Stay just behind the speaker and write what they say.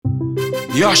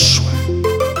Yashua,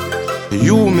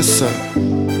 you me say.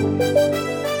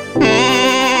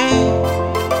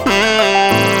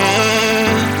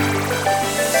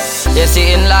 You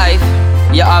see, in life,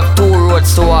 you have two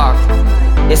roads to walk.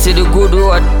 You see the good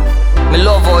road, me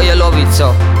love how you love it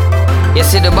so. You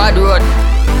see the bad road,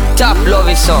 top love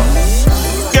it so.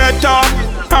 Get up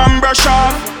and brush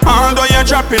off, although you're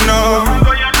dropping up.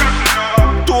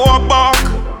 To a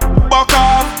buck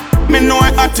off, me know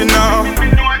it hot enough.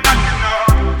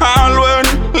 All when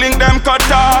link them cut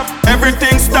off,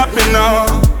 everything stopping now.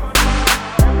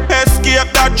 Escape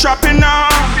that trapping now,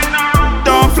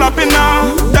 don't flopping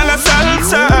now. Tell yourself,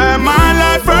 say, my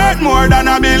life hurt more than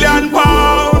 £1 billion.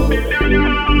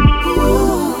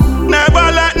 Never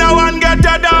let no one get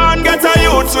you down, get a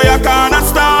youth so you can't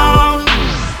stone.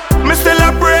 Me still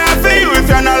a pray for you if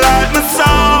you're not like me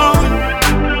sound.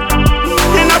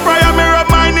 In a prayer me rub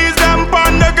my knees them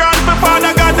on the ground before the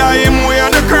God of him wear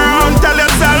the crown. Tell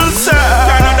yourself, say,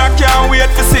 Canada can't wait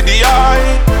to see the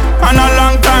eye. And a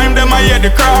long time them I hear the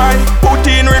cry. Put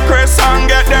in requests and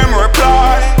get them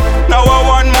reply. Now I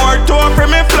want more tour for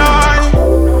me fly.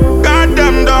 God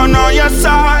them don't know your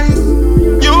size.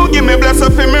 You give me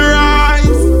blessing for me rise.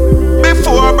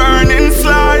 Before burning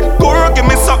slide, girl give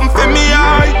me something for me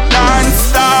eye.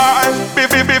 Non-style,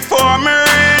 before me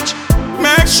reach.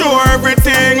 Make sure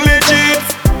everything legit.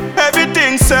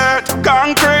 Everything set,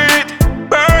 concrete.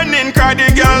 Burning cry the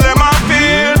girl them I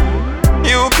feel.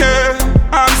 UK,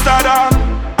 Amsterdam,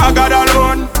 I got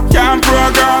alone, can't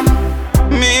program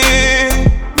me.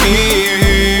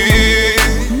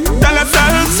 Tell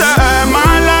yourself, say,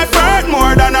 my life hurt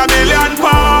more than £1 billion.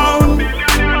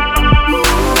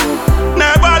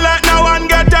 Never let no one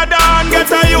get you down,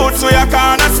 get a youth so you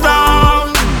can't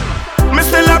stone. Me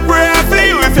still a pray for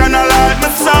you if you're not like me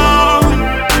sound.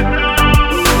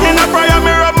 In a prayer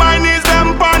me rub my knees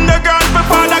them on the ground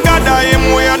before the God of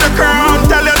him wear the crown.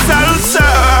 Tell yourself, sir,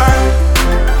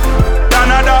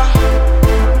 Canada.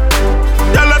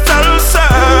 Tell yourself,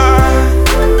 sir,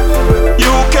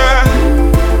 UK.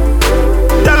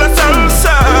 Tell yourself,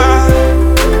 sir,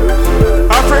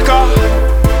 Africa.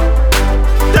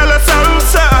 Tell yourself,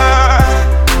 sir,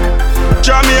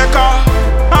 Jamaica,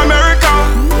 America.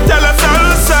 Tell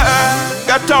yourself, sir,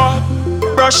 get up,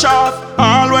 brush off,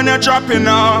 all when you're dropping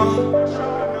off.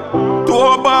 To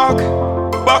a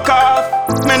buck off,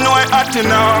 me know it hot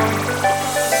enough.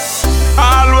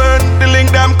 All when the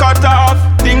link them cut off,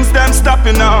 things them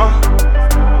stopping now.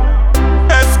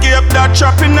 Escape that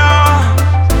trapping now,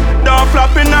 don't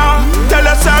flopping now. Tell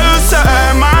yourself,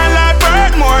 say, my life